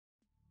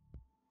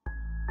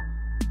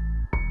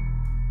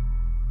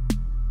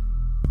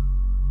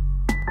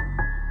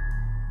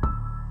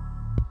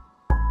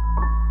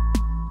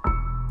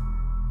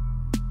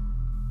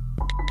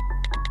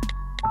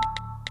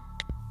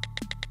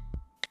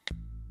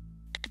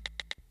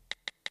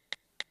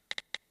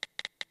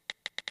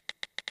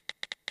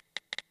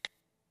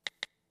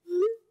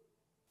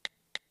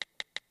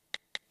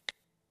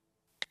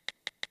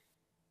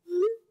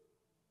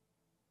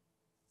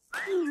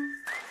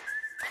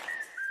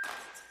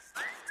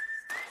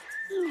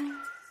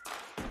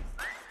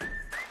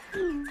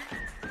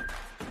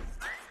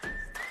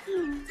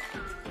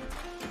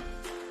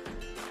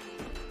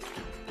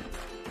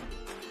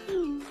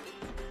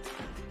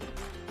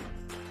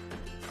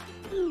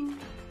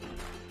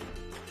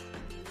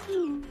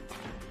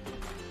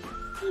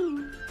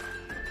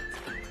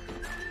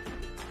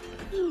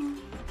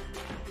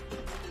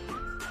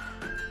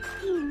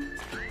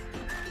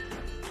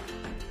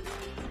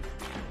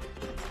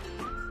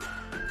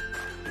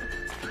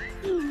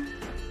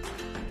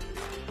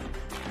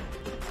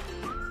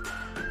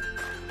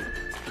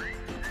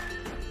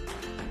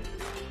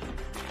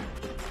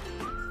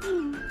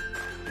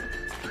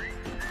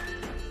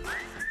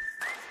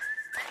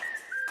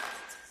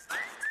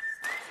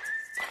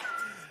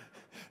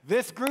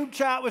This group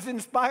chat was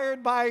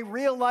inspired by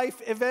real life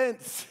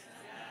events.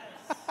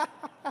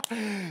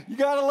 You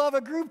gotta love a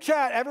group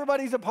chat.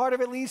 Everybody's a part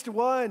of at least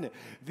one.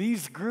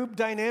 These group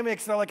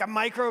dynamics are like a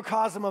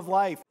microcosm of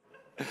life.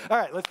 All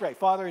right, let's pray.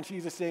 Father, in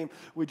Jesus' name,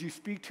 would you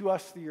speak to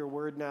us through your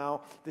word now?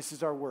 This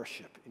is our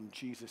worship in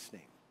Jesus'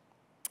 name.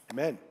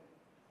 Amen.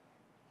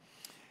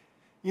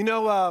 You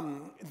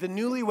know, the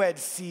newlywed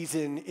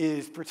season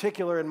is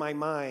particular in my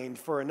mind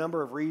for a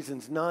number of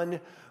reasons,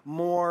 none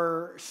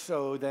more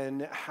so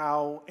than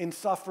how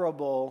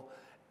insufferable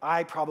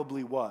I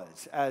probably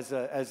was as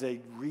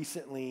a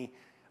recently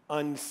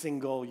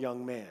unsingle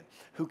young man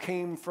who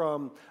came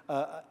from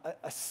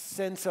a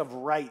sense of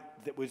right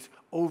that was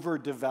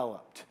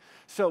overdeveloped.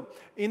 So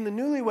in the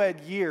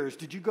newlywed years,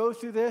 did you go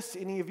through this?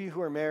 Any of you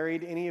who are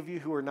married, any of you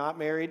who are not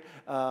married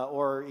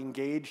or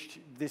engaged,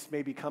 this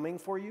may be coming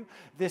for you.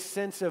 This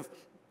sense of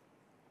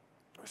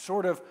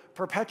sort of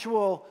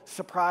perpetual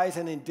surprise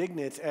and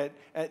indignance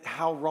at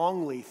how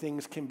wrongly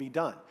things can be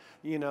done.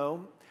 You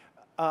know,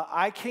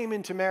 I came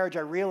into marriage,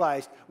 I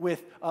realized,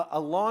 with a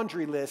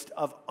laundry list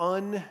of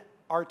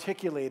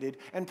unarticulated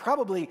and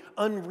probably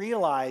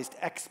unrealized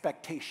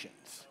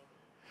expectations.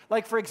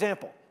 Like, for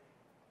example,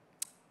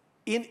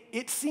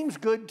 it seems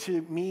good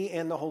to me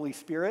and the Holy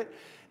Spirit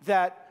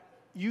that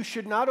you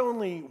should not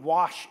only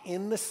wash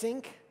in the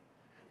sink,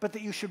 but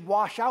that you should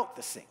wash out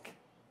the sink,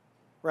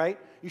 right?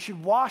 You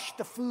should wash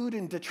the food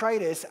and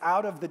detritus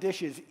out of the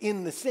dishes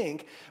in the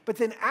sink, but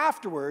then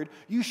afterward,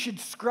 you should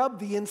scrub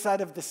the inside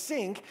of the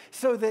sink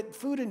so that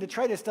food and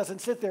detritus doesn't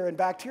sit there and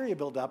bacteria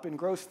build up and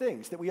gross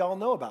things that we all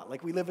know about,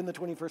 like we live in the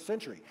 21st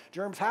century.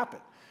 Germs happen.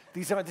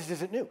 This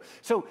isn't new.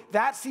 So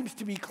that seems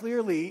to be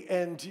clearly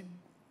and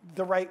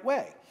the right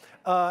way.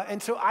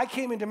 And so I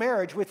came into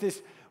marriage with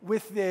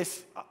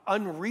this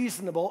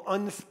unreasonable,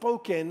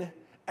 unspoken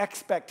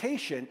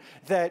expectation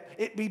that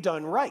it be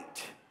done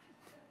right.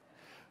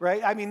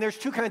 Right? I mean, there's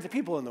two kinds of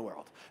people in the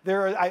world.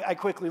 I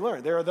quickly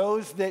learned. There are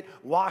those that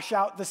wash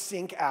out the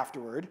sink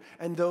afterward,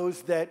 and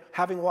those that,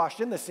 having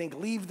washed in the sink,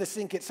 leave the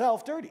sink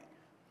itself dirty.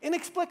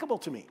 Inexplicable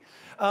to me.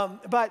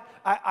 But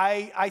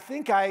I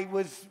think I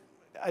was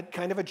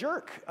kind of a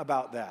jerk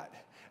about that,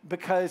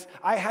 because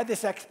I had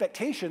this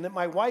expectation that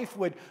my wife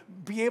would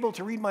be able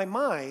to read my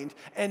mind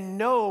and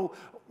know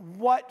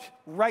what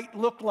right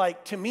looked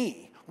like to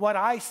me, what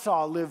I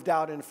saw lived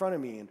out in front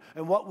of me,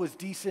 and what was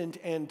decent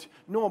and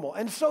normal.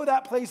 And so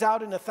that plays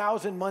out in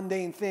 1,000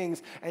 mundane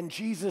things, and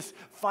Jesus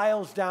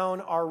files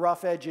down our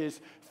rough edges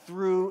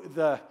through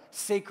the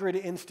sacred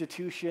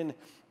institution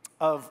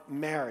of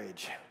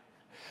marriage.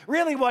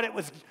 Really what it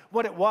was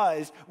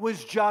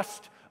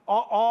just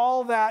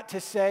all that to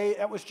say,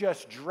 it was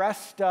just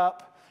dressed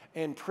up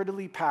and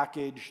prettily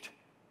packaged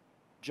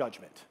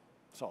judgment.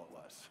 That's all it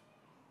was.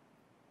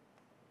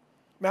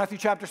 Matthew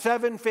chapter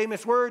 7,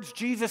 famous words,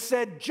 Jesus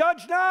said,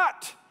 "Judge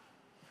not,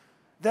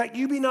 that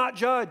you be not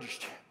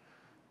judged.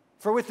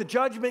 For with the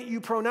judgment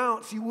you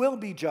pronounce, you will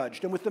be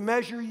judged. And with the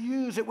measure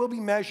you use, it will be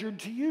measured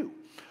to you.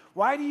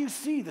 Why do you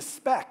see the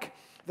speck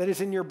that is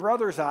in your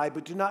brother's eye,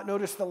 but do not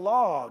notice the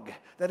log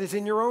that is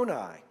in your own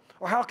eye?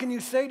 Or how can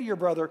you say to your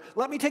brother,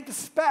 let me take the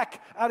speck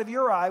out of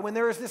your eye when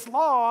there is this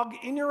log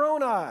in your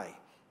own eye?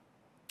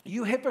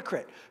 You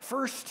hypocrite,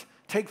 first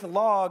take the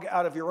log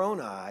out of your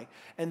own eye,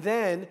 and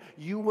then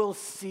you will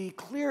see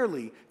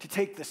clearly to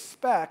take the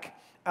speck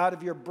out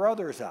of your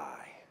brother's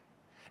eye."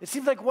 It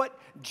seems like what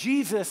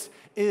Jesus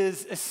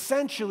is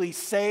essentially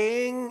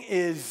saying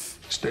is,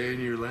 stay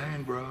in your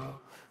lane, bro.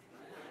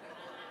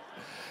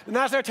 And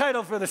that's our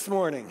title for this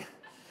morning.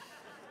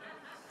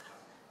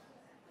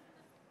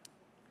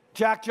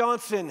 Jack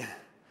Johnson,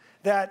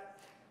 that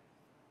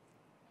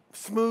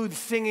smooth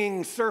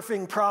singing,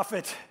 surfing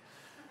prophet,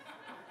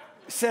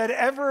 said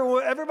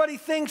everybody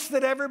thinks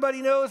that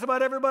everybody knows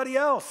about everybody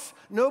else.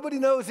 Nobody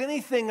knows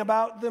anything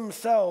about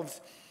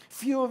themselves.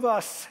 No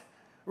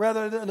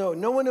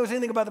one knows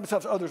anything about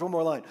themselves. Oh, there's one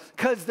more line.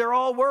 Because they're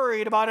all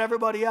worried about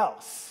everybody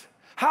else.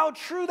 How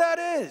true that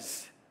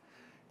is.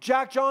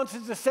 Jack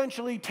Johnson's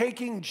essentially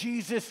taking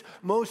Jesus'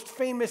 most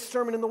famous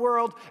sermon in the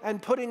world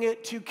and putting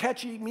it to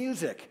catchy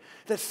music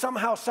that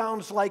somehow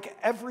sounds like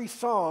every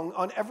song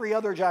on every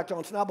other Jack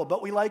Johnson album,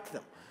 but we like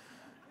them.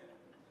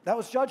 That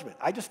was judgment.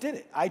 I just did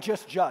it. I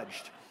just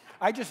judged.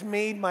 I just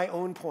made my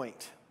own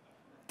point.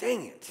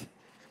 Dang it.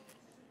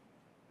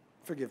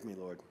 Forgive me,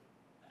 Lord.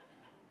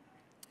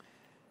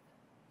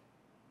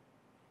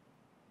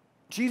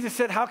 Jesus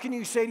said, how can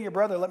you say to your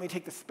brother, let me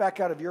take the speck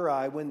out of your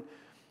eye, when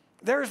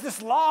there's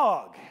this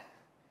log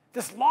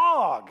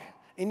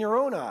in your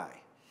own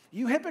eye?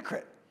 You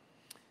hypocrite.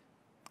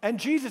 And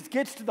Jesus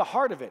gets to the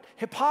heart of it.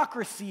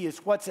 Hypocrisy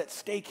is what's at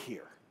stake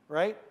here,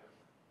 right?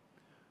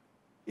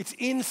 It's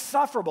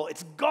insufferable.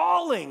 It's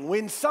galling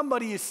when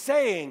somebody is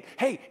saying,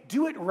 hey,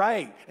 do it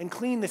right and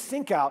clean the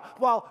sink out,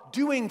 while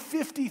doing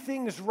 50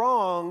 things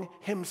wrong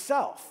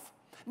himself.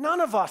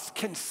 None of us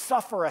can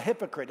suffer a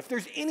hypocrite. If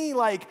there's any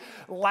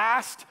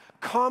last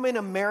common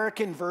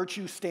American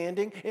virtue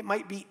standing, it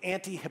might be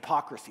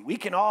anti-hypocrisy. We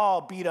can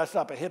all beat us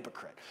up a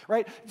hypocrite,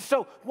 right?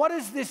 So what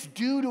does this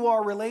do to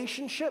our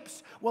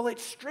relationships? Well, it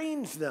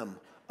strains them,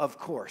 of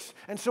course.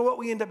 And so what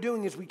we end up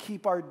doing is we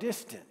keep our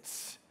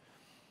distance.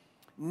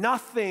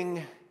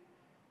 Nothing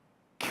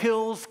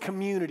kills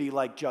community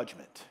like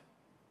judgment.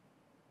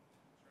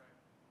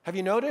 Have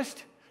you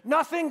noticed?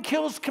 Nothing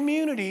kills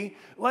community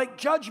like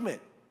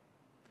judgment.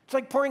 It's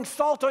like pouring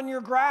salt on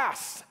your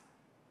grass.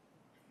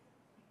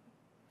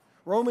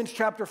 Romans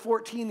chapter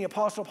 14, the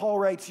Apostle Paul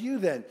writes, you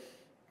then,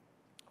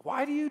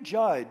 why do you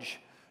judge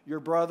your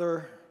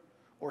brother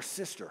or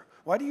sister?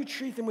 Why do you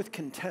treat them with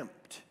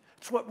contempt?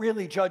 It's what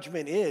really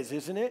judgment is,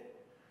 isn't it?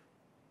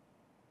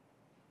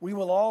 We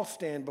will all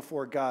stand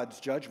before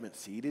God's judgment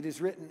seat. It is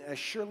written, as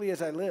surely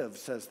as I live,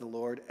 says the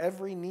Lord,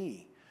 every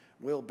knee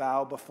will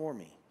bow before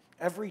me.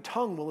 Every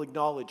tongue will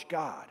acknowledge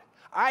God.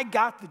 I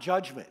got the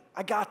judgment.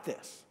 I got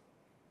this.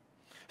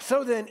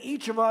 So then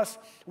each of us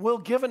will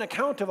give an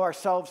account of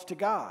ourselves to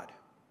God.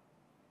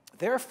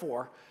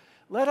 Therefore,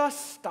 let us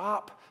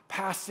stop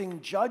passing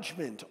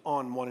judgment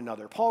on one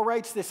another. Paul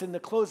writes this in the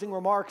closing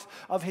remarks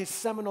of his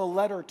seminal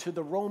letter to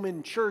the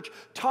Roman church,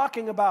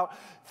 talking about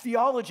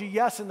theology,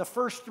 yes, in the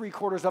first 3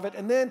 quarters of it,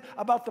 and then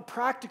about the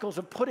practicals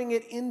of putting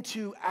it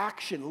into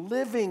action,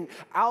 living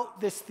out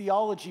this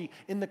theology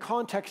in the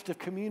context of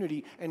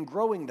community and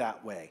growing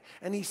that way.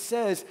 And he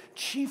says,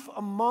 chief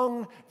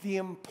among the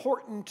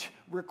important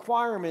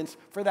requirements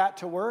for that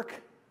to work,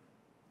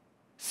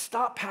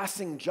 stop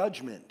passing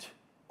judgment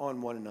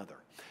on one another.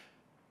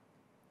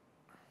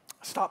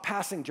 Stop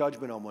passing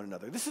judgment on one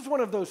another. This is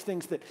one of those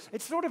things that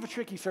it's sort of a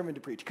tricky sermon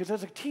to preach, because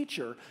as a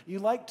teacher, you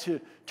like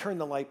to turn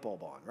the light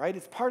bulb on, right?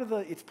 It's part of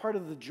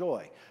the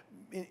joy,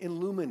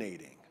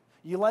 illuminating.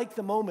 You like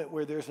the moment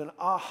where there's an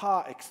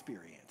aha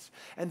experience.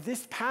 And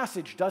this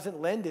passage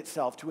doesn't lend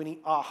itself to any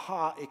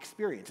aha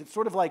experience. It's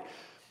sort of like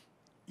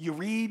you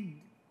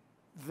read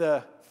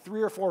the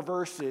 3 or 4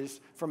 verses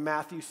from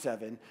Matthew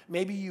 7.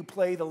 Maybe you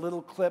play the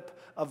little clip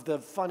of the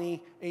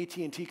funny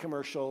AT&T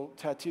commercial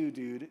tattoo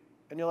dude,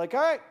 and you're like,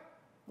 all right,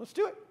 let's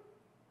do it.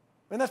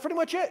 And that's pretty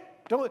much it.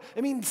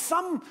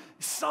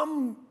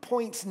 Some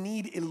points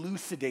need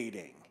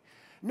elucidating.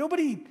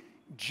 Nobody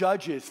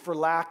judges for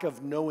lack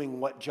of knowing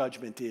what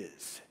judgment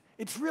is.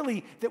 It's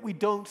really that we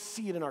don't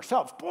see it in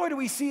ourselves. Boy, do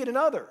we see it in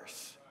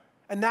others.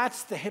 And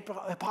that's the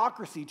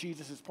hypocrisy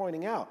Jesus is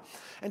pointing out.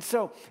 And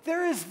so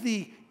there is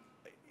the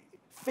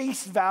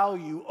face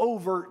value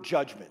overt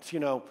judgments.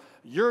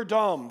 You're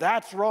dumb,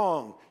 that's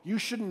wrong, you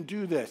shouldn't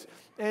do this.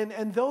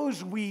 And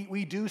those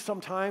we do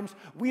sometimes.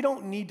 We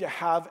don't need to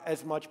have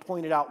as much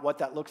pointed out what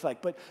that looks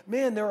like. But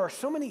man, there are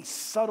so many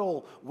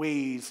subtle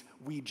ways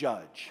we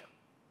judge.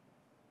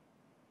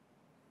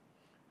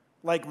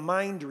 Like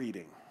mind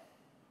reading.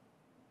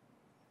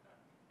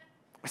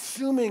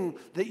 Assuming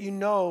that you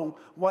know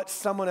what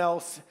someone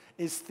else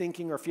is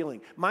thinking or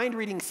feeling. Mind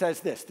reading says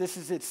this. This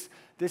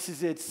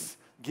is its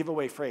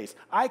giveaway phrase.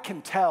 I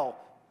can tell.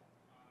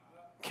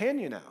 Can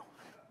you now?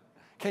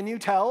 Can you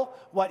tell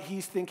what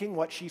he's thinking,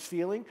 what she's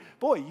feeling?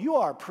 Boy, you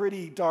are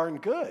pretty darn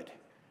good,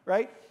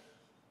 right?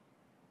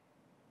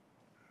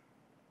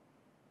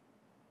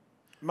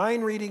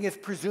 Mind reading is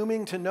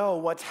presuming to know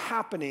what's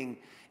happening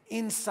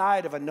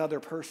inside of another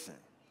person.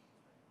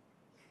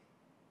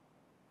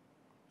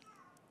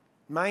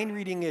 Mind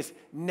reading is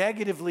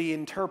negatively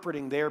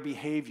interpreting their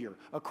behavior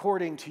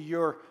according to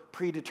your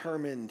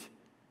predetermined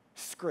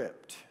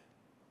script.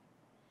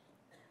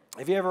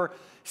 Have you ever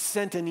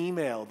sent an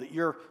email that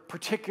you're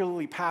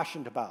particularly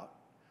passionate about,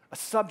 a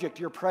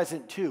subject you're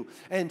present to,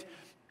 and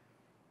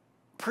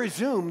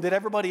presume that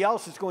everybody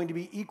else is going to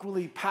be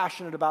equally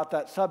passionate about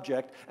that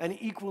subject and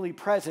equally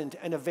present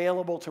and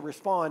available to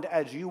respond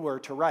as you were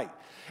to write?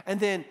 And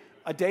then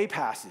a day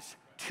passes,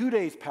 2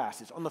 days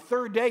passes. On the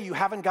 3rd day, you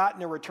haven't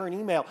gotten a return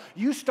email.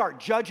 You start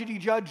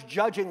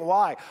judging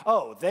why.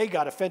 Oh, they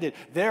got offended.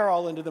 They're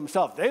all into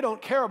themselves. They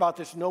don't care about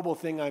this noble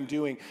thing I'm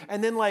doing.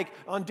 And then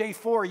on day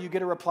 4, you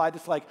get a reply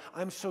that's like,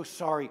 I'm so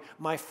sorry,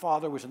 my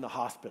father was in the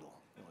hospital.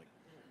 You're like,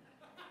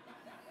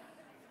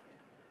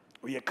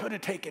 well, you could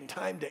have taken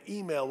time to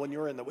email when you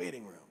were in the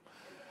waiting room,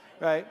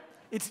 right?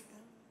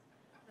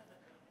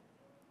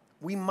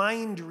 We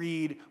mind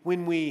read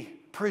when we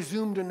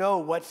presume to know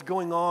what's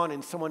going on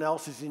in someone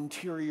else's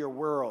interior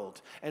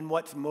world and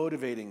what's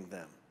motivating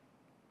them.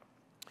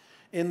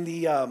 In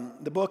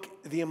the book,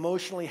 The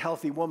Emotionally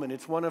Healthy Woman,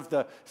 it's one of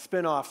the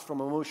spin-offs from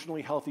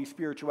Emotionally Healthy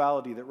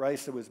Spirituality that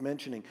Risa was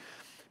mentioning.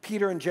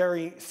 Peter and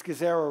Jerry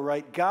Scazzaro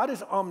write, God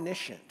is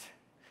omniscient.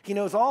 He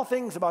knows all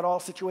things about all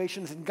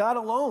situations, and God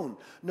alone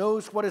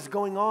knows what is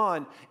going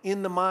on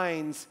in the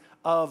minds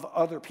of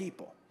other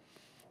people.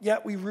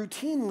 Yet we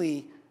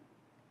routinely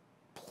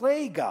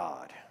play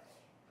God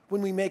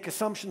when we make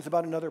assumptions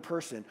about another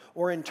person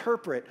or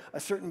interpret a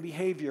certain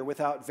behavior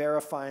without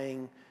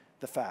verifying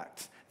the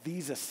facts.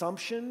 These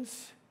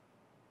assumptions,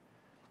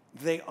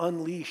 they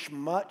unleash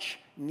much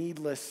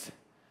needless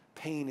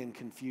pain and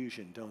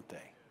confusion, don't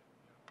they?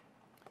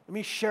 Let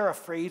me share a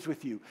phrase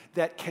with you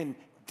that can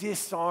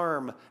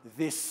disarm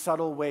this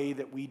subtle way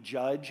that we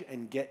judge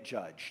and get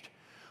judged.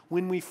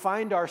 When we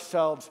find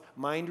ourselves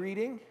mind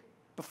reading,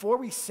 before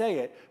we say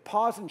it,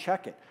 pause and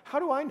check it. How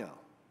do I know?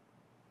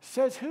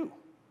 Says who?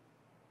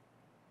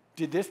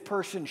 Did this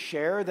person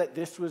share that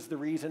this was the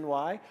reason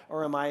why,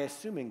 or am I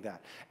assuming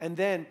that? And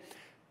then,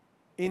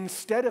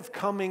 instead of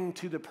coming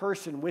to the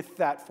person with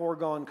that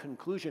foregone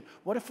conclusion,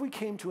 what if we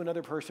came to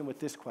another person with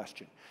this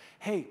question?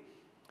 Hey,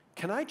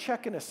 can I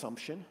check an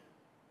assumption?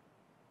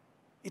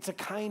 It's a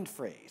kind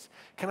phrase.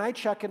 Can I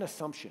check an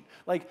assumption?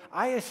 Like,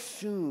 I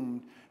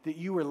assumed that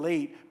you were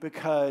late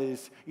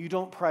because you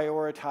don't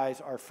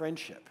prioritize our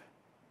friendship.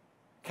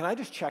 Can I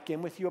just check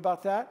in with you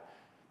about that?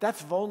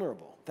 That's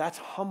vulnerable. That's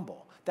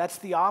humble. That's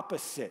the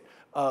opposite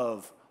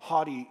of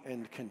haughty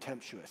and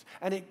contemptuous.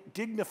 And it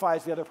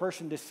dignifies the other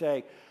person to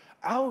say,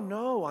 oh,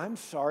 no, I'm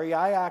sorry.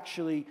 I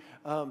actually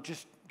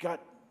just got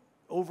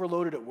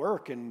overloaded at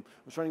work and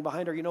was running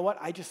behind. Or you know what?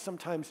 I just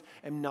sometimes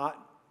am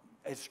not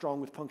as strong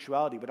with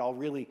punctuality, but I'll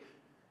really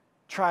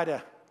try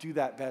to do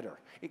that better.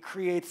 It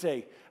creates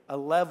a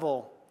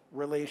level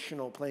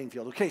relational playing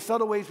field. Okay,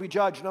 subtle ways we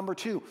judge. Number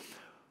 2,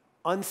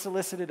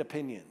 unsolicited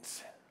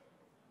opinions.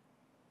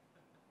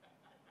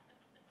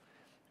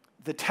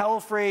 The tell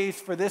phrase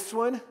for this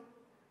one,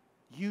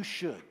 you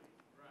should.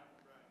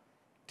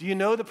 Do you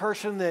know the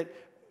person that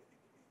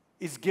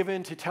is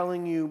given to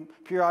telling you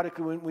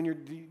periodically when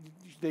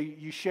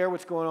you share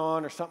what's going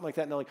on or something like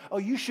that, and they're like, oh,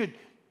 you should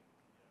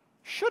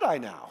I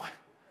now?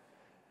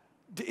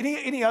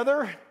 Any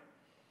other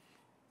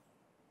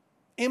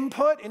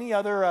input, any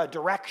other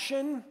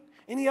direction,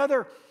 any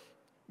other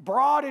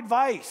broad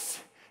advice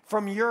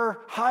from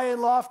your high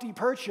and lofty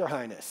perch, Your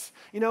Highness?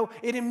 You know,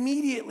 it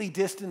immediately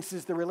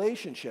distances the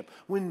relationship.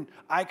 When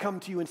I come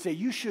to you and say,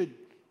 you should,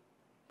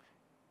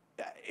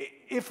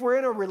 if we're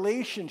in a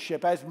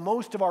relationship, as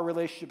most of our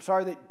relationships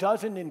are, that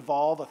doesn't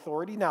involve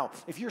authority. Now,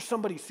 if you're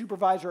somebody's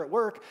supervisor at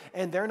work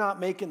and they're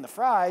not making the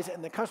fries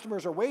and the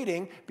customers are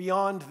waiting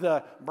beyond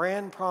the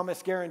brand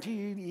promise guarantee,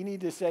 you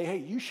need to say, hey,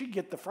 you should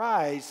get the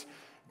fries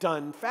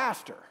done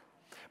faster.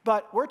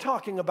 But we're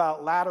talking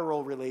about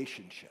lateral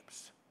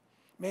relationships.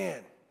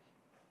 Man,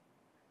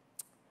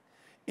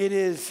 it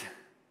is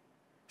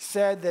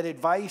said that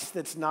advice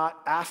that's not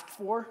asked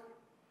for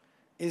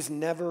is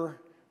never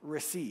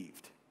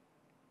received.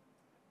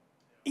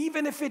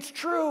 Even if it's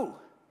true,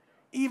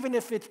 even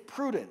if it's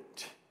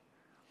prudent.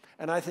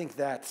 And I think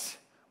that's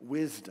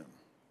wisdom.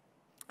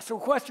 So a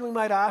question we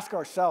might ask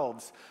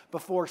ourselves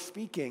before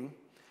speaking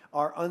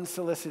our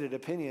unsolicited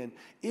opinion,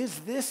 is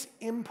this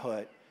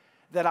input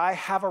that I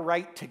have a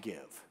right to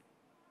give?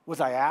 Was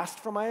I asked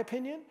for my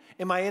opinion?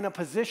 Am I in a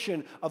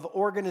position of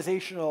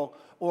organizational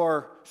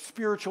or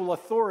spiritual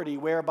authority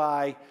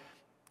whereby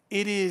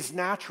it is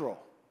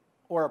natural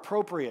or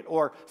appropriate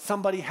or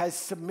somebody has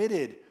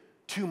submitted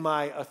to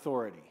my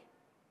authority?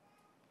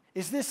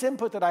 Is this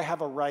input that I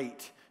have a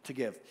right to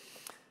give?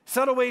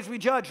 Subtle ways we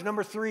judge.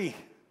 Number 3,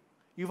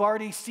 you've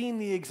already seen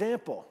the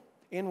example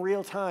in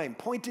real time.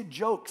 Pointed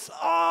jokes.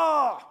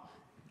 Oh,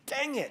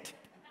 dang it.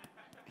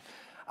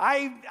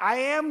 I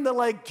am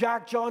the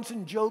Jack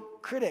Johnson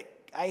joke critic.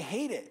 I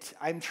hate it.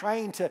 I'm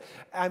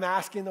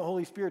asking the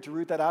Holy Spirit to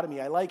root that out of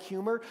me. I like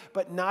humor,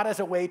 but not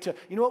as a way to,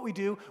 you know what we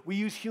do? We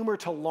use humor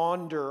to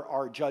launder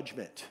our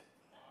judgment,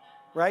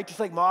 right? Just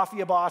like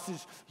mafia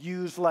bosses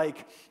use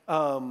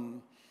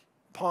pawn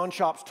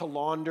shops to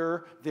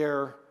launder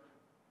their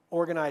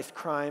organized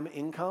crime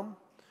income.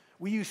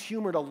 We use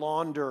humor to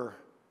launder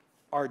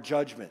our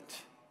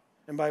judgment.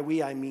 And by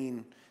we, I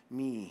mean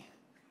me.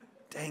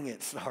 Dang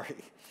it, sorry.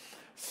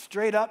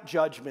 Straight up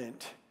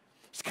judgment.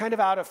 It's kind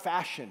of out of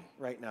fashion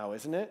right now,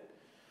 isn't it?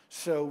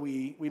 So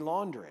we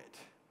launder it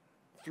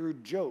through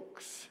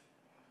jokes.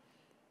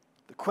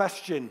 The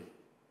question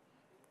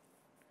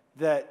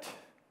that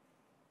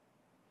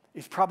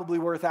is probably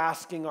worth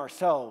asking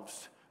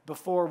ourselves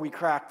before we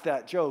crack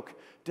that joke,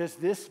 does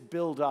this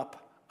build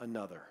up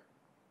another?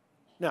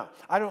 Now,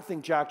 I don't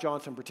think Jack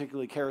Johnson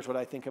particularly cares what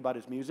I think about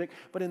his music,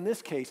 but in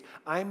this case,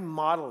 I'm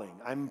modeling,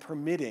 I'm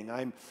permitting,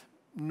 I'm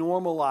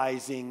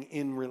normalizing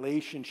in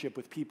relationship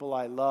with people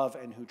I love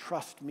and who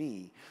trust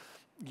me,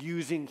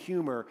 using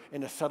humor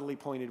in a subtly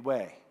pointed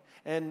way.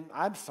 And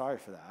I'm sorry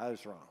for that. I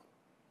was wrong.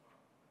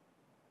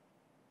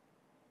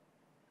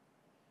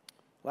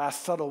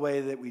 Last subtle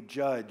way that we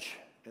judge,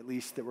 at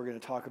least that we're going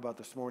to talk about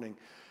this morning,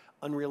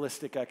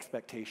 unrealistic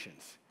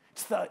expectations.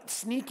 It's the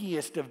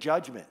sneakiest of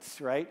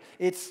judgments, right?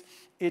 It's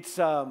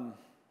the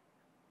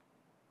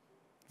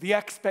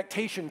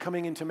expectation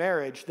coming into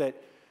marriage that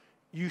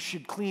you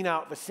should clean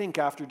out the sink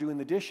after doing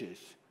the dishes.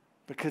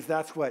 because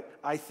that's what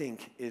I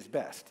think is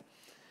best.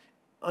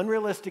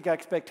 Unrealistic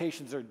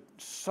expectations are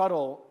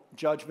subtle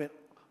judgment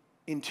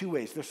in two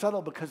ways. They're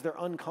subtle because they're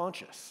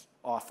unconscious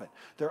often.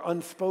 They're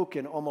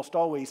unspoken almost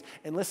always.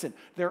 And listen,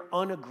 they're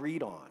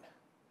unagreed on.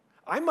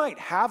 I might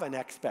have an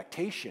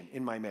expectation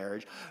in my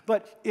marriage,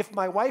 but if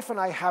my wife and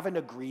I haven't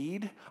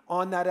agreed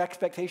on that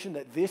expectation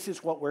that this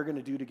is what we're going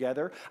to do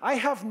together, I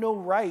have no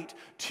right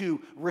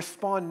to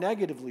respond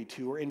negatively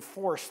to or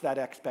enforce that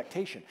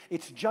expectation.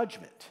 It's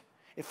judgment.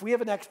 If we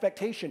have an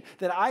expectation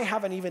that I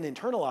haven't even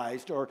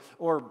internalized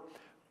or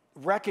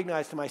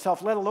recognized to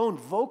myself, let alone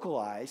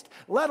vocalized,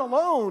 let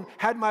alone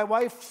had my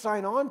wife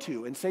sign on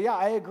to and say, yeah,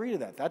 I agree to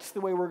that. That's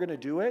the way we're going to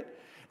do it.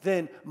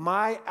 Then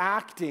my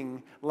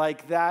acting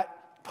like that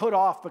put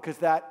off because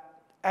that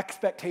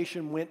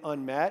expectation went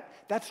unmet,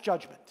 that's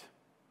judgment.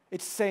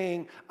 It's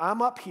saying,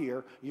 I'm up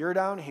here, you're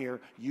down here,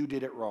 you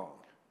did it wrong.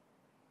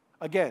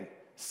 Again,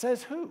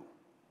 says who?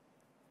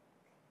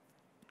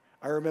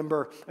 I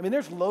remember,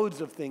 there's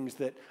loads of things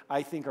that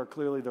I think are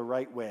clearly the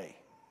right way.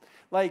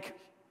 Like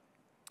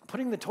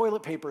putting the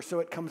toilet paper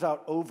so it comes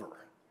out over.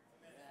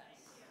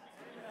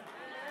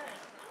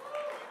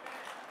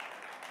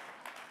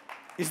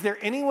 Is there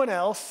anyone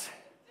else,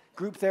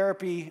 group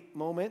therapy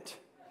moment,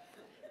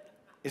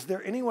 is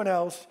there anyone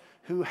else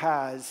who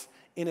has,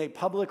 in a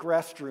public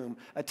restroom,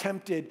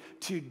 attempted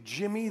to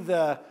jimmy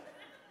the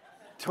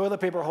toilet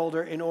paper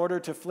holder in order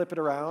to flip it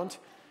around?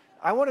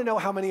 I want to know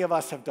how many of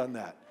us have done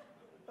that.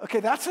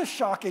 Okay, that's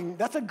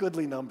a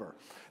goodly number.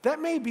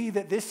 That may be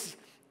that this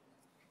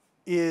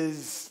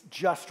is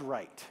just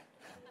right.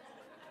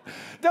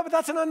 No, but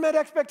that's an unmet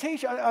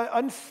expectation,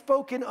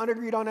 unspoken,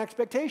 unagreed on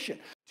expectation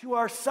to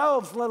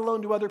ourselves, let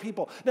alone to other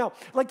people. Now,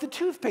 like the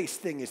toothpaste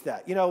thing is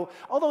that,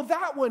 although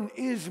that one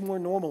is more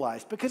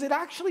normalized because it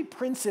actually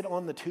prints it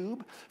on the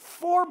tube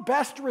for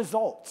best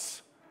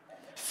results.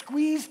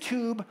 Squeeze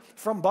tube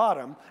from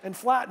bottom and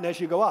flatten as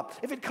you go up.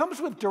 If it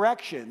comes with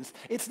directions,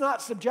 it's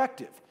not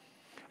subjective.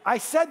 I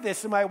said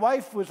this, and my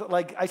wife was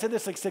like, I said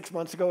this like 6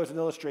 months ago as an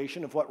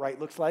illustration of what right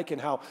looks like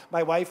and how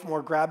my wife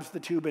more grabs the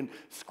tube and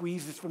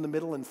squeezes from the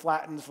middle and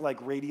flattens like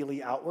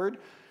radially outward.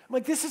 I'm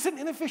like, this is an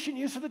inefficient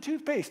use of the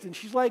toothpaste. And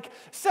she's like,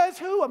 says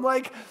who? I'm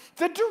like,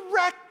 the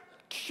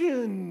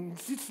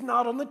directions. It's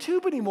not on the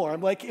tube anymore. I'm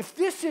like, if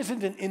this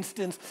isn't an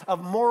instance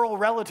of moral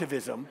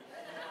relativism,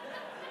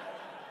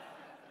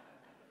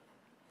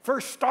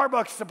 first,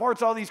 Starbucks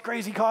supports all these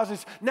crazy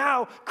causes.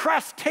 Now,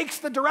 Crest takes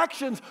the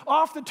directions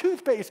off the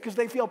toothpaste because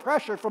they feel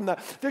pressure from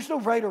there's no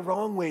right or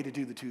wrong way to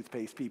do the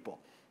toothpaste, people.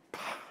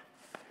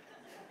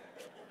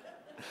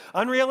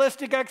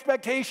 Unrealistic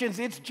expectations,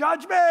 it's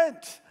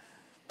judgment.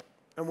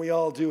 And we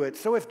all do it.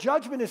 So if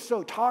judgment is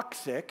so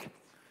toxic,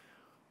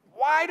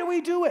 why do we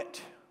do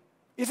it?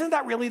 Isn't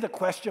that really the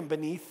question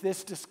beneath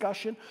this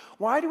discussion?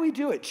 Why do we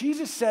do it?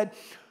 Jesus said,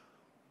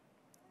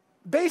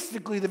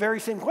 basically the very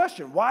same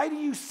question. Why do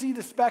you see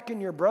the speck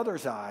in your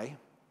brother's eye,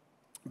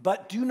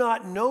 but do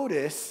not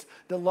notice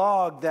the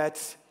log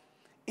that's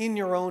in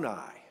your own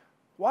eye?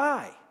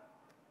 Why?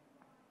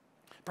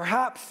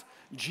 Perhaps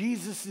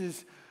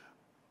Jesus'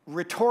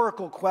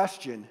 rhetorical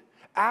question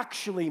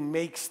actually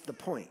makes the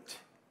point.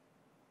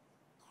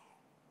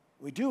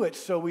 We do it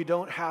so we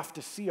don't have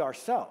to see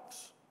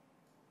ourselves.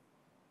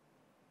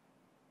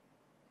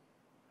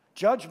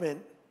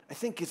 Judgment, I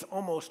think, is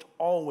almost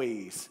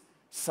always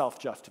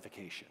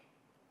self-justification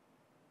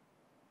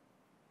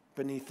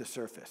beneath the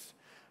surface.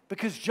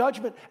 Because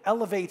judgment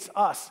elevates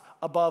us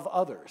above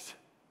others.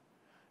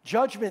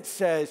 Judgment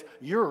says,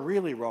 you're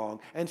really wrong,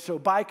 and so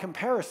by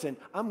comparison,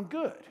 I'm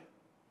good.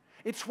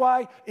 It's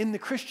why in the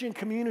Christian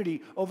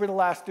community over the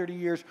last 30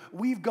 years,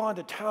 we've gone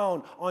to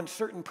town on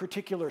certain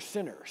particular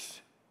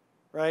sinners,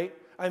 right?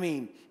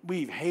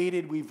 We've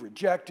hated, we've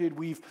rejected,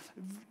 we've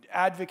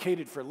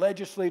advocated for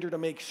legislator to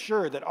make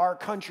sure that our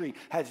country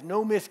has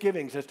no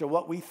misgivings as to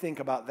what we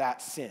think about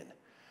that sin.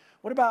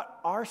 What about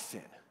our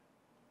sin?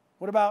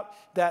 What about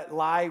that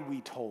lie we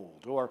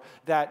told or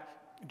that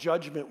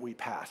judgment we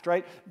passed,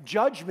 right?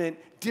 Judgment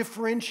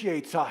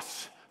differentiates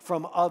us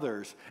from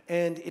others,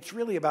 and it's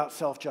really about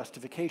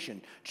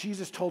self-justification.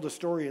 Jesus told a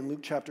story in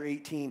Luke chapter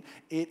 18.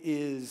 It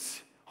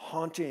is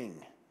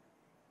haunting.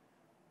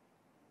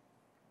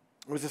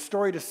 It was a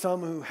story to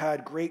some who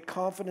had great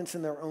confidence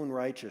in their own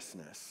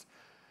righteousness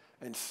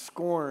and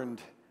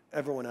scorned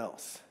everyone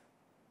else.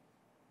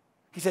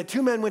 He said,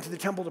 2 men went to the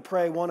temple to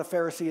pray, one a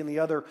Pharisee and the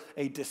other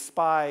a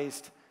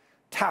despised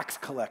tax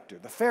collector.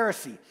 The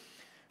Pharisee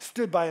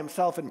stood by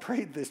himself and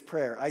prayed this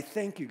prayer: I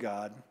thank you,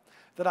 God,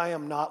 that I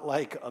am not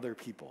like other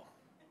people.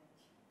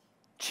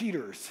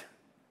 Cheaters,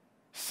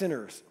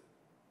 sinners,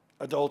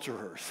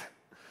 adulterers.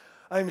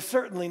 I am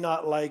certainly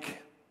not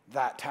like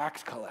that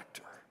tax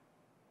collector.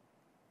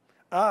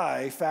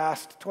 I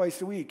fast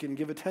twice a week and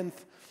give 1/10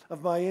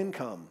 of my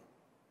income.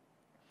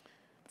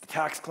 The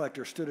tax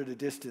collector stood at a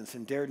distance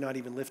and dared not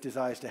even lift his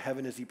eyes to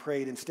heaven as he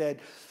prayed. Instead,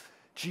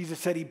 Jesus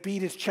said he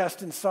beat his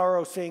chest in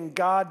sorrow, saying,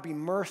 God, be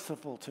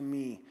merciful to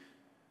me,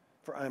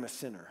 for I am a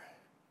sinner.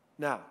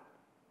 Now,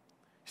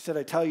 he said,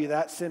 I tell you,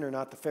 that sinner,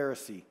 not the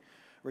Pharisee,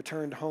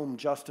 returned home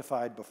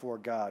justified before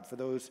God. For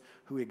those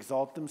who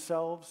exalt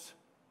themselves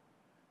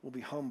will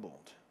be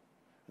humbled,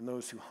 and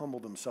those who humble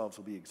themselves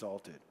will be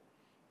exalted.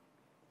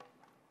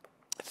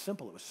 It's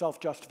simple. It was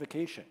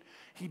self-justification.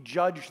 He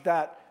judged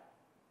that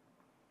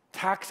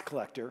tax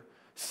collector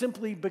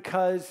simply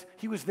because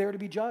he was there to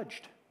be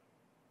judged.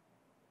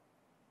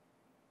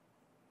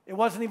 It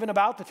wasn't even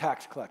about the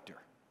tax collector.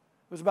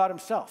 It was about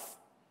himself.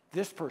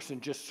 This person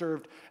just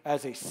served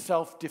as a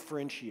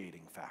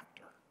self-differentiating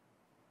factor,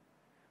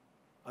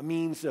 a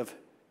means of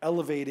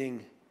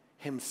elevating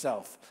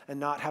himself and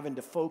not having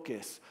to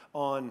focus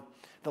on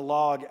the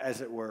log,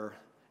 as it were,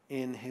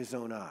 in his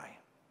own eye.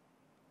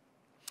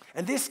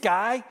 And this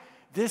guy,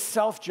 this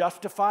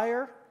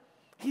self-justifier,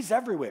 he's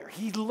everywhere.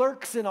 He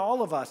lurks in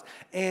all of us,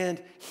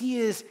 and he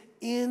is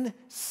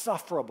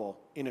insufferable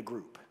in a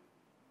group.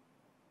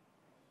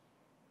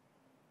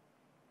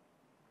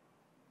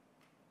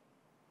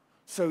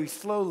 So he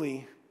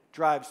slowly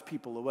drives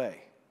people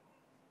away.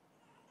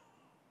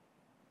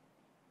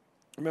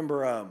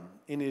 Remember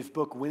in his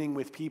book, Winning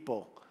with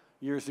People,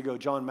 years ago,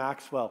 John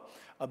Maxwell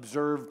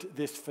observed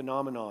this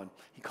phenomenon.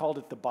 He called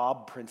it the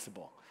Bob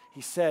principle.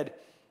 He said,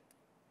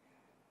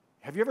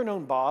 have you ever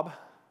known Bob?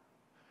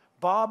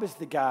 Bob is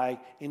the guy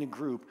in a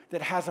group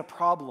that has a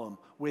problem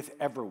with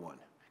everyone,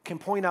 can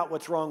point out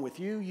what's wrong with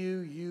you,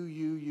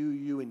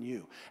 and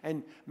you.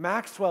 And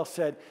Maxwell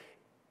said,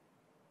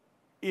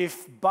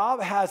 if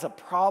Bob has a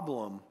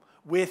problem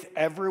with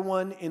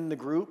everyone in the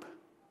group,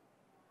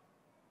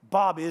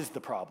 Bob is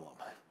the problem.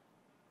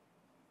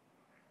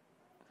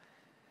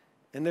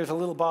 And there's a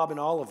little Bob in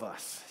all of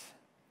us.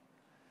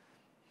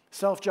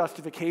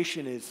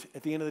 Self-justification is,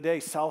 at the end of the day,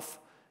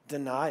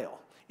 self-denial.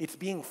 It's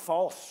being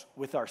false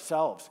with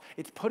ourselves.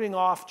 It's putting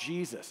off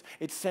Jesus.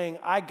 It's saying,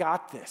 I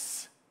got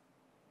this.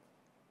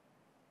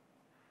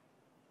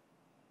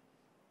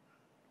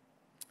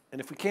 And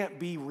if we can't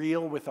be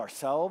real with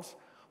ourselves,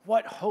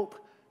 what hope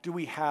do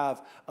we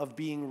have of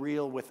being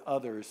real with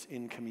others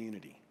in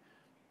community?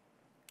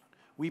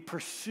 We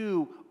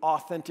pursue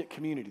authentic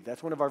community.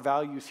 That's one of our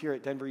values here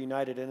at Denver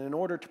United. And in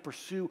order to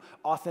pursue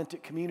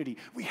authentic community,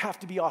 we have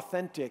to be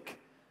authentic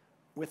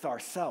with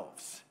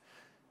ourselves.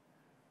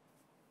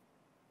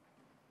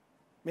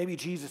 Maybe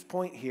Jesus'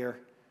 point here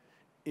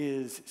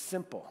is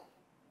simple.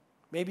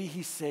 Maybe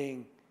he's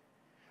saying,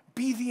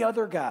 be the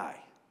other guy.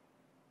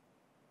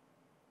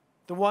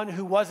 The one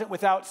who wasn't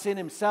without sin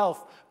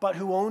himself, but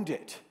who owned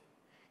it.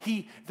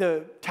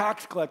 The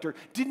tax collector,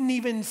 didn't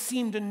even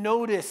seem to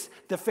notice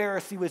the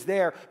Pharisee was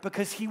there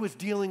because he was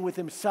dealing with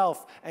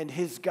himself and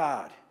his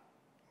God.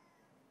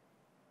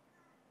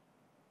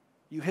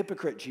 You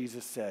hypocrite,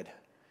 Jesus said.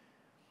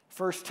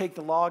 First take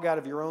the log out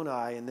of your own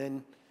eye,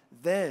 and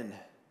then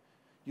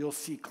you'll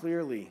see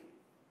clearly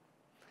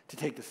to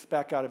take the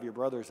speck out of your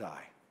brother's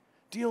eye.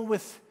 Deal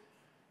with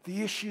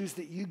the issues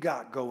that you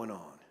got going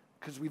on,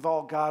 because we've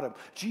all got them.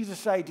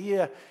 Jesus'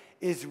 idea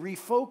is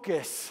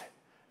refocus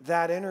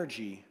that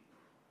energy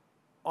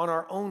on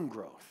our own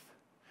growth.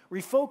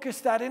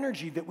 Refocus that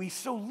energy that we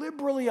so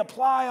liberally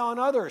apply on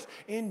others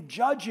in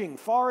judging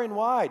far and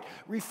wide.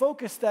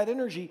 Refocus that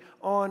energy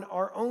on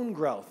our own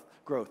growth.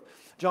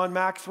 John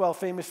Maxwell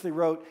famously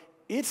wrote,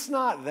 it's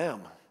not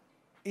them,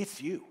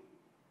 it's you.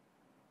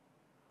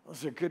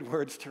 Those are good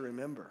words to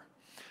remember.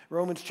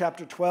 Romans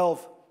chapter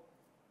 12,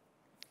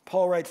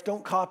 Paul writes,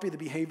 don't copy the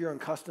behavior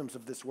and customs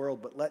of this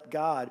world, but let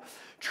God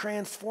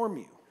transform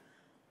you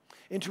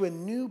into a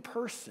new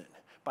person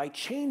by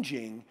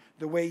changing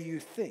the way you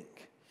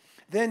think.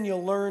 Then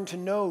you'll learn to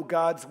know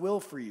God's will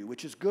for you,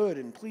 which is good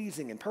and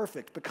pleasing and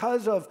perfect.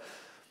 Because of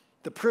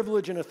the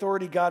privilege and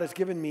authority God has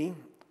given me,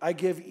 I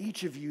give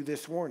each of you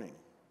this warning.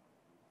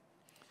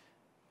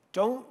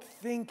 Don't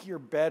think you're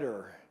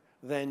better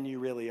than you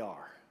really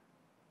are.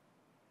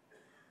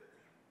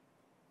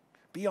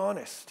 Be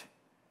honest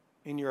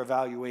in your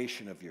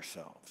evaluation of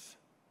yourselves.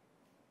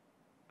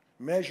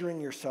 Measuring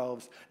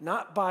yourselves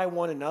not by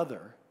one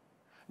another,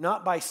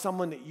 not by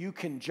someone that you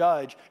can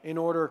judge in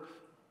order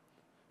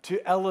to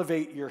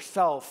elevate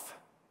yourself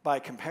by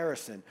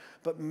comparison,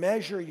 but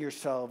measure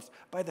yourselves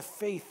by the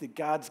faith that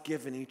God's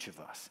given each of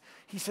us.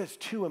 He says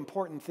two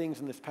important things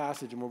in this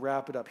passage, and we'll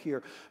wrap it up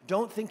here.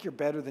 Don't think you're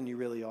better than you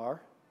really are.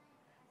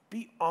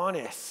 Be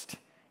honest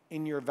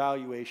in your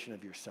evaluation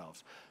of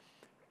yourselves.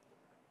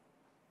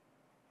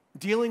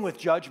 Dealing with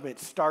judgment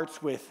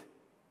starts with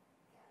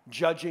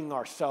judging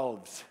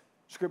ourselves.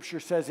 Scripture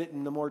says it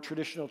in the more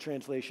traditional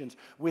translations,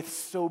 with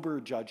sober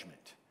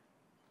judgment.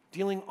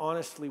 Dealing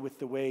honestly with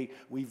the way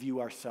we view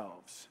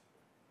ourselves.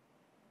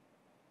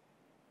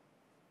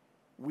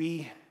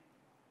 We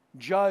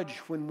judge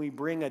when we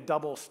bring a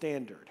double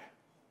standard,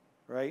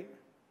 right,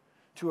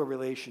 to a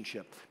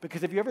relationship.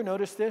 Because have you ever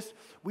noticed this?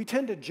 We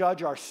tend to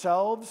judge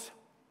ourselves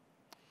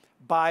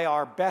by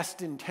our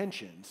best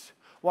intentions,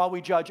 while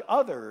we judge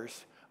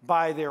others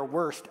by their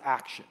worst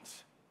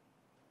actions.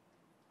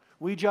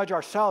 We judge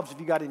ourselves, if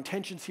you got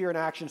intentions here and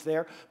actions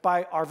there,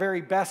 by our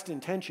very best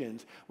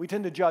intentions. We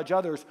tend to judge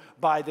others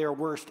by their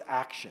worst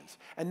actions.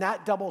 And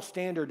that double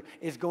standard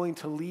is going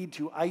to lead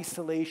to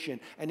isolation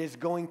and is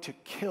going to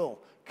kill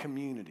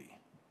community.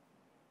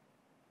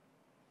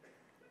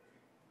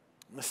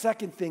 And the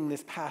second thing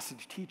this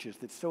passage teaches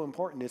that's so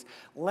important is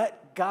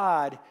let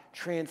God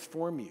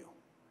transform you.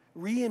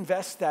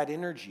 Reinvest that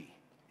energy.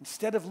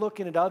 Instead of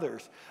looking at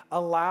others,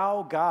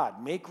 allow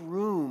God, make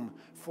room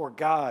for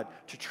God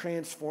to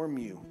transform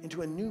you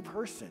into a new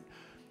person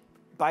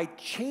by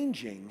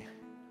changing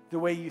the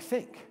way you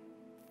think.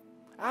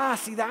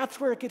 See, that's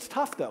where it gets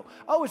tough, though.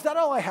 Oh, is that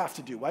all I have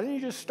to do? Why don't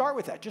you just start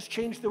with that? Just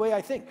change the way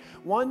I think.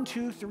 1,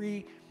 2,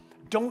 3,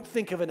 don't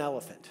think of an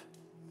elephant.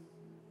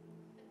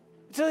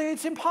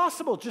 It's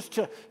impossible just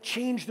to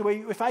change the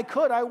way, if I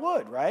could, I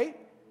would, right?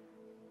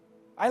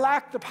 I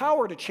lack the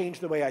power to change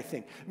the way I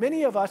think.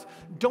 Many of us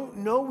don't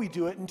know we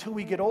do it until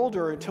we get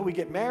older, or until we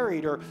get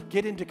married or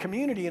get into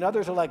community, and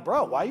others are like,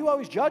 bro, why are you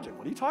always judging?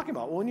 What are you talking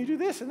about? Well, when you do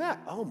this and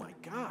that, oh my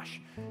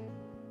gosh.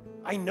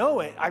 I know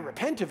it, I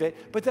repent of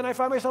it, but then I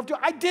find myself doing,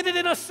 I did it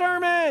in a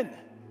sermon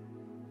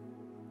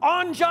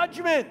on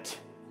judgment.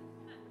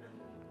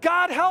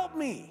 God help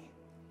me.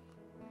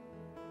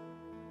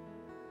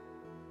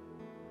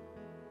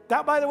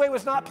 That, by the way,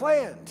 was not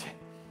planned.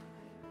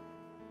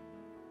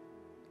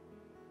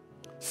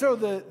 So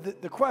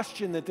the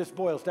question that this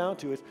boils down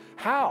to is,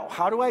 how?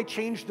 How do I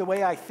change the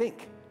way I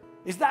think?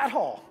 Is that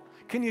all?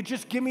 Can you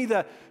just give me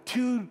the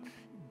 2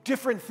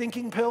 different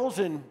thinking pills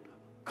and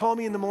call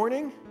me in the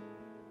morning?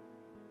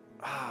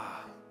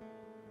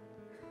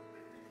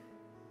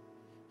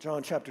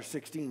 John chapter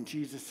 16,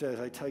 Jesus says,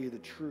 I tell you the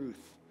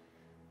truth.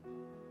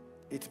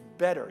 It's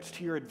better, it's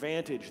to your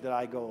advantage that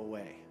I go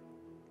away.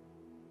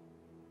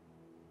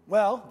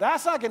 Well,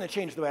 that's not going to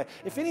change the way.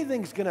 If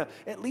anything's going to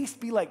at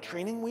least be like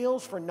training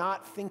wheels for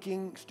not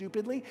thinking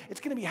stupidly, it's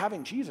going to be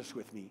having Jesus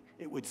with me,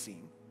 it would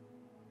seem.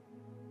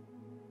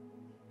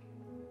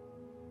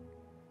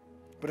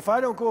 But if I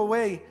don't go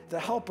away, the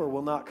helper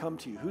will not come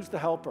to you. Who's the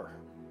helper?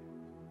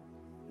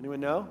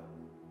 Anyone know?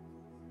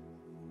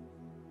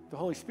 The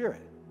Holy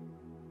Spirit.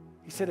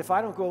 He said, if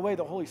I don't go away,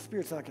 the Holy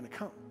Spirit's not going to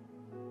come.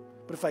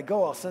 But if I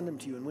go, I'll send him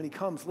to you. And when he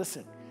comes,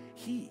 listen,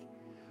 he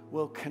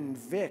will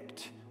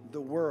convict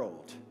the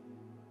world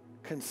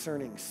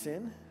concerning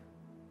sin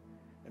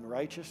and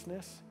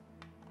righteousness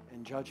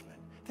and judgment.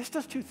 This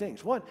does 2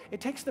 things. One,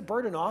 it takes the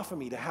burden off of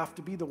me to have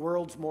to be the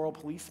world's moral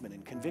policeman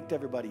and convict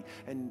everybody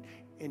and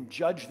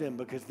judge them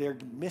because they're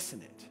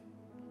missing it.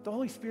 The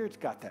Holy Spirit's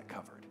got that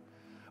covered.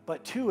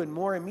 But 2, and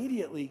more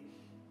immediately,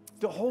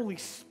 the Holy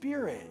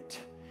Spirit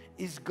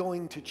is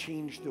going to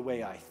change the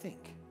way I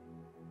think.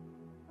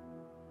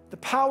 The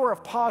power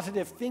of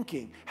positive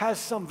thinking has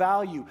some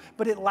value,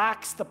 but it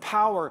lacks the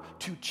power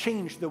to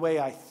change the way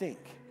I think.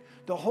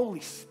 The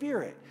Holy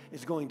Spirit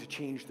is going to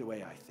change the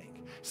way I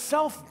think.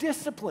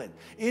 Self-discipline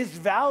is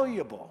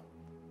valuable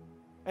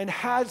and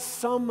has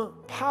some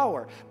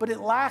power, but it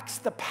lacks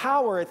the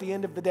power at the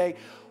end of the day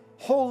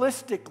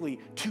holistically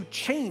to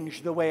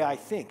change the way I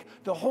think.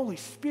 The Holy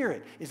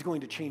Spirit is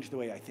going to change the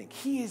way I think.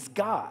 He is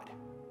God.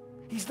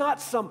 He's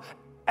not some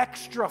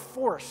extra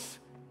force.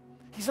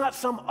 He's not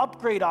some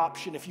upgrade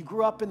option if you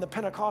grew up in the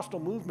Pentecostal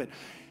movement.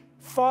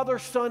 Father,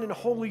 Son, and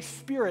Holy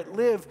Spirit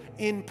live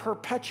in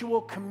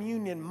perpetual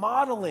communion,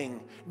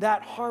 modeling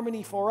that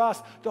harmony for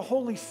us. The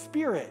Holy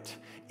Spirit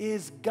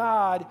is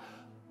God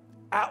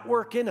at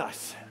work in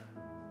us.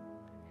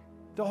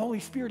 The Holy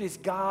Spirit is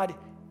God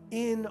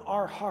in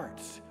our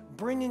hearts,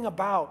 bringing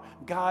about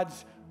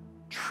God's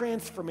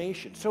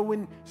transformation. So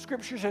when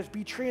Scripture says,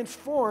 be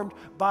transformed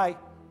by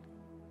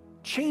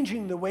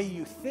changing the way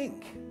you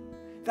think,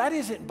 that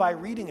isn't by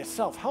reading a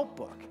self-help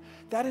book.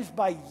 That is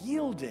by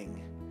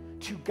yielding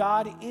to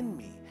God in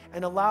me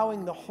and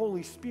allowing the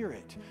Holy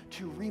Spirit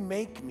to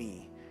remake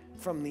me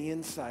from the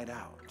inside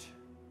out.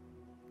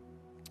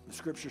 The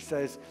Scripture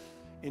says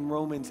in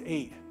Romans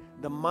 8,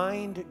 the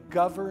mind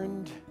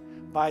governed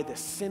by the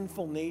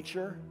sinful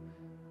nature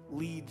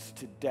leads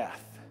to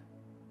death,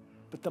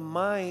 but the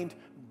mind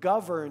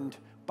governed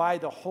by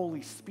the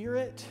Holy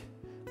Spirit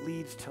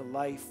leads to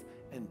life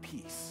and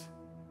peace.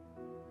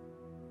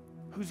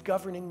 Who's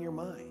governing your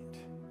mind?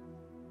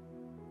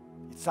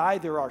 It's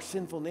either our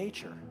sinful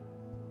nature,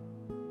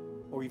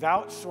 or we've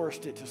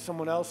outsourced it to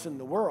someone else in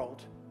the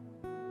world,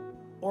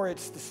 or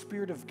it's the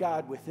Spirit of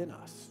God within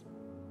us.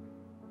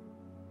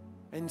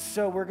 And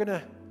so we're going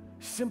to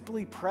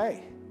simply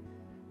pray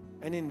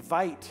and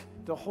invite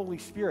the Holy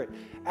Spirit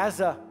as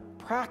a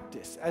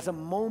practice, as a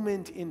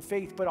moment in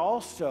faith, but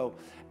also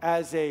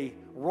as a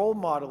role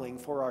modeling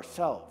for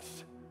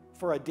ourselves,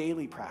 for a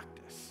daily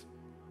practice.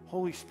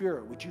 Holy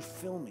Spirit, would you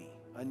fill me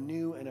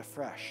anew and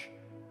afresh?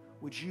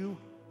 Would you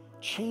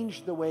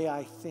change the way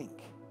I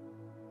think?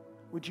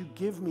 Would you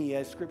give me,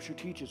 as Scripture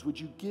teaches, would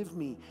you give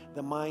me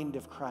the mind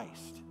of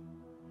Christ?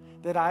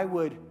 That I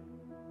would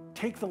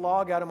take the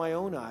log out of my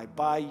own eye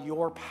by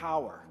your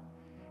power,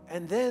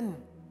 and then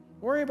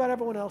worry about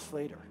everyone else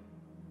later.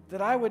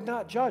 That I would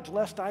not judge,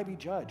 lest I be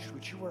judged.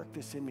 Would you work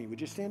this in me?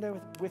 Would you stand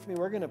there with me?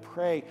 We're going to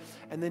pray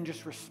and then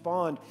just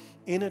respond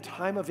in a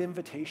time of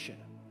invitation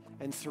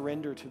and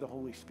surrender to the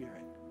Holy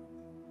Spirit.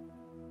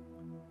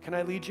 Can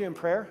I lead you in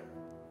prayer?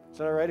 Is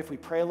that all right if we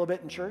pray a little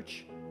bit in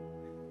church?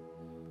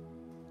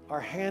 our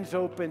hands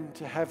open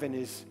to heaven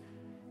is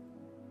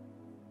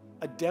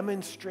a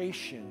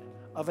demonstration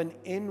of an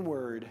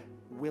inward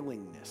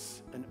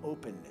willingness, an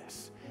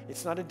openness.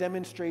 It's not a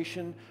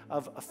demonstration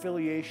of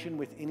affiliation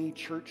with any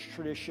church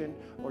tradition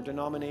or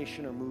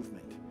denomination or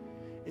movement.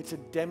 It's a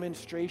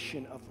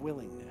demonstration of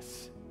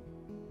willingness.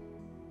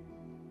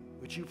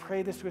 Would you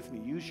pray this with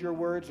me? Use your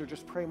words or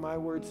just pray my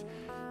words.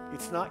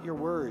 It's not your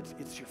words,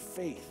 it's your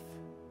faith.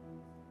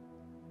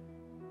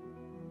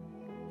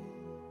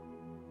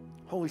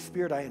 Holy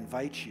Spirit, I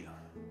invite you.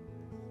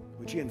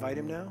 Would you invite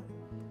him now?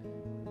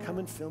 Come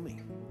and fill me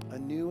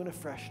anew and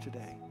afresh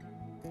today.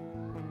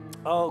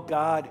 Oh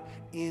God,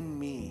 in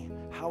me,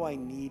 how I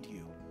need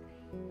you.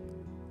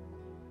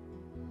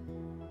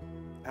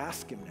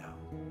 Ask him now.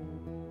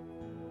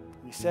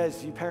 He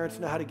says, you parents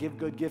know how to give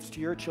good gifts to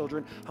your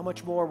children. How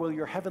much more will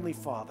your heavenly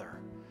Father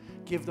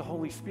give the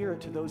Holy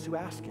Spirit to those who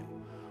ask him?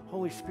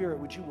 Holy Spirit,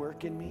 would you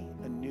work in me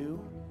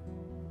anew?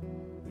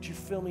 Would you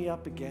fill me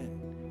up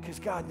again? Because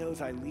God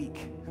knows I leak.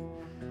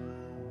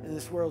 And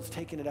this world's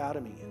taken it out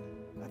of me.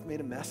 And I've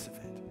made a mess of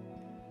it.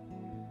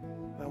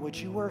 Now, would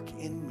you work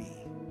in me,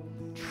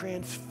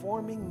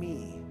 transforming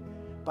me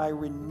by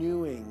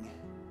renewing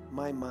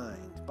my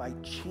mind, by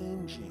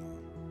changing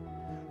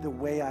the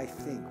way I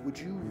think? Would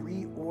you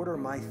reorder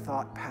my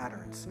thought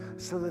patterns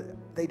so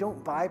that they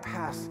don't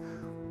bypass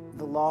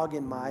the log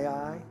in my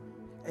eye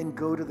and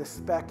go to the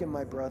speck in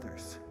my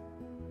brother's?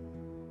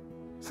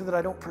 So that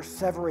I don't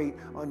perseverate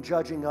on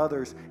judging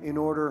others in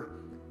order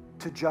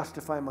to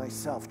justify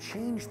myself.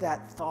 Change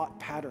that thought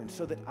pattern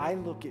so that I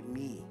look at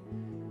me,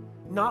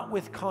 not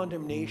with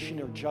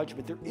condemnation or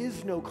judgment. There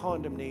is no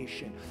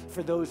condemnation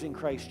for those in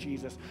Christ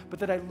Jesus, but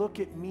that I look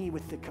at me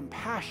with the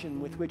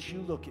compassion with which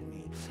you look at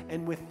me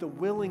and with the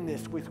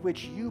willingness with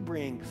which you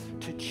bring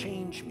to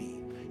change me.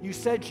 You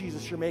said,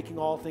 Jesus, you're making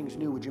all things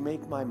new. Would you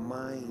make my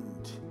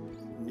mind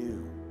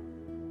new?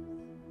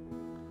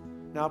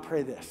 Now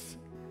pray this.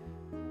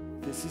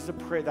 This is a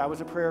prayer. That was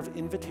a prayer of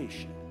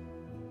invitation.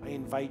 I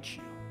invite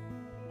you.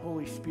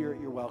 Holy Spirit,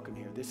 you're welcome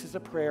here. This is a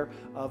prayer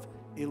of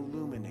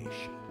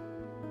illumination.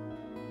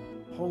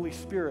 Holy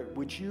Spirit,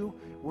 would you,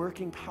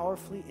 working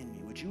powerfully in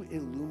me, would you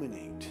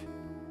illuminate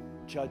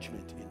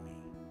judgment in me?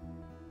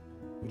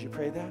 Would you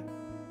pray that?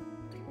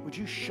 Would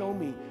you show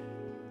me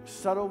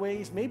subtle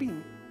ways, maybe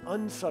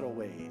unsubtle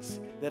ways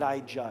that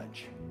I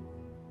judge,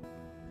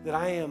 that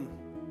I am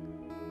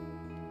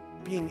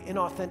being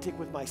inauthentic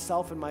with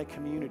myself and my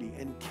community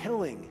and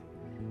killing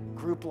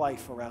group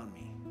life around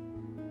me?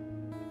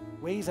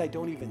 Ways I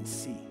don't even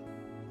see.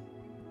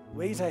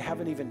 Ways I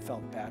haven't even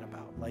felt bad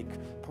about, like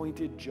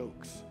pointed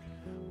jokes.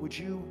 Would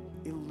you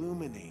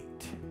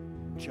illuminate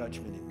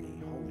judgment in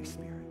me, Holy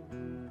Spirit?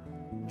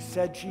 You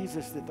said,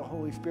 Jesus, that the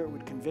Holy Spirit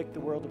would convict the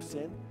world of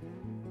sin.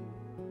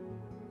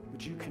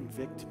 Would you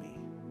convict me?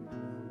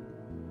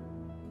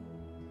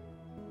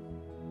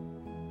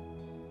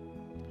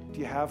 Do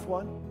you have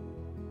one?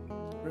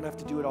 We don't have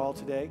to do it all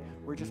today.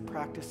 We're just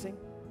practicing.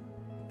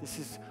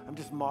 I'm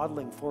just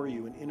modeling for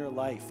you an inner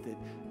life that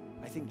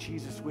I think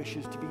Jesus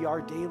wishes to be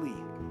our daily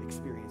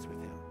experience with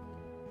him.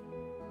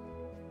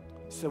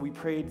 So we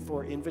prayed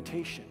for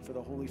invitation for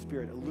the Holy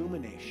Spirit,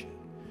 illumination.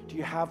 Do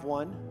you have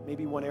one?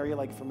 Maybe one area,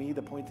 like for me,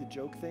 the pointed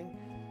joke thing.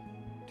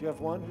 Do you have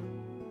one?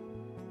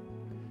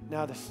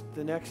 Now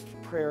the next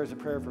prayer is a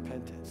prayer of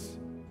repentance.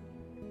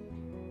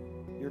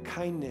 Your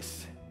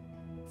kindness,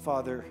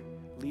 Father,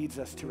 leads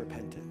us to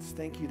repentance.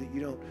 Thank you that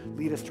you don't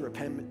lead us to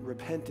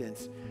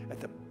repentance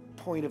at the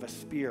point of a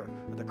spear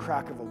or the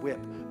crack of a whip,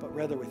 but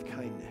rather with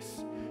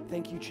kindness.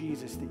 Thank you,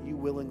 Jesus, that you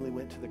willingly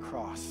went to the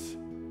cross,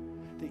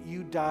 that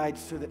you died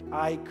so that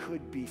I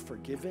could be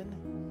forgiven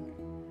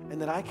and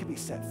that I could be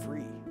set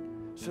free,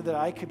 so that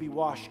I could be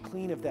washed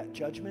clean of that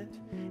judgment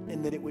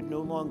and that it would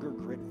no longer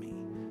grip me.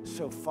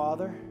 So,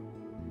 Father,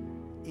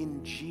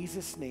 in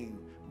Jesus' name,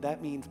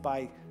 that means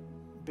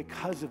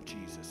because of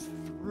Jesus,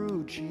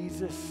 through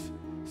Jesus'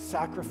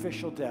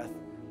 sacrificial death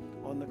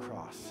on the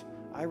cross,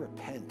 I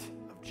repent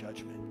of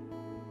judgment.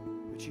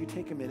 Would you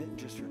take a minute and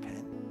just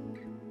repent?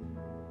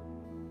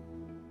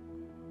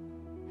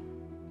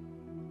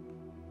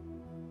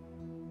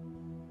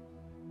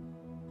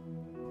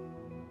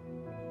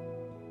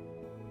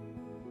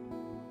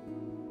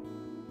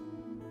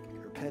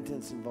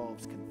 Repentance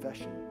involves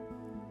confession.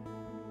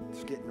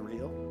 It's getting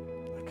real.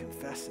 I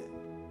confess it.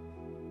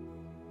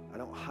 I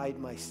don't hide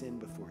my sin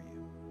before you.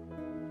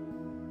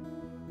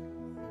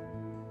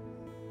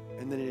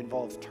 And then it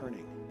involves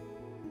turning.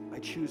 I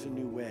choose a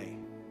new way.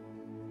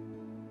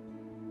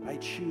 I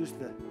choose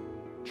the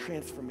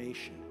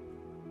transformation,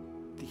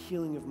 the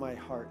healing of my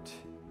heart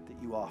that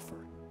you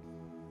offer.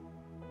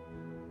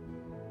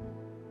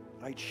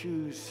 I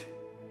choose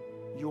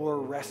your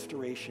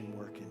restoration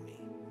work in me.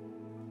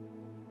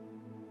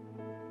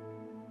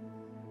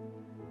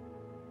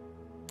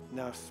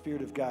 Now,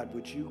 Spirit of God,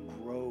 would you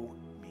grow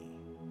me?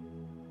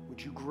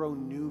 Would you grow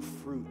new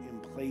fruit in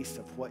place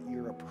of what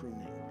you're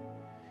pruning?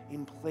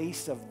 In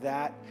place of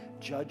that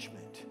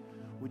judgment,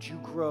 would you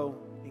grow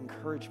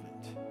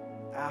encouragement,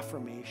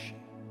 affirmation?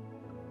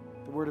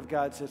 The Word of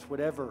God says,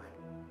 whatever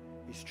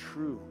is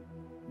true,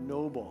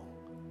 noble,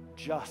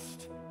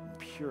 just, and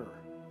pure,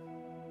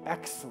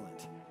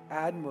 excellent,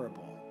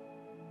 admirable,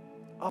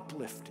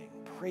 uplifting,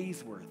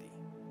 praiseworthy.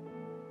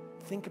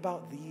 Think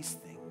about these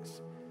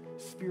things.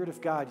 Spirit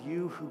of God,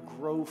 you who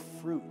grow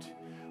fruit,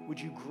 would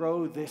you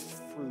grow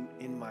this fruit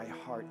in my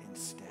heart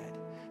instead?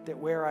 That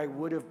where I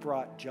would have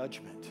brought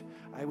judgment,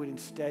 I would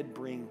instead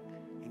bring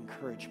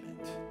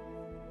encouragement.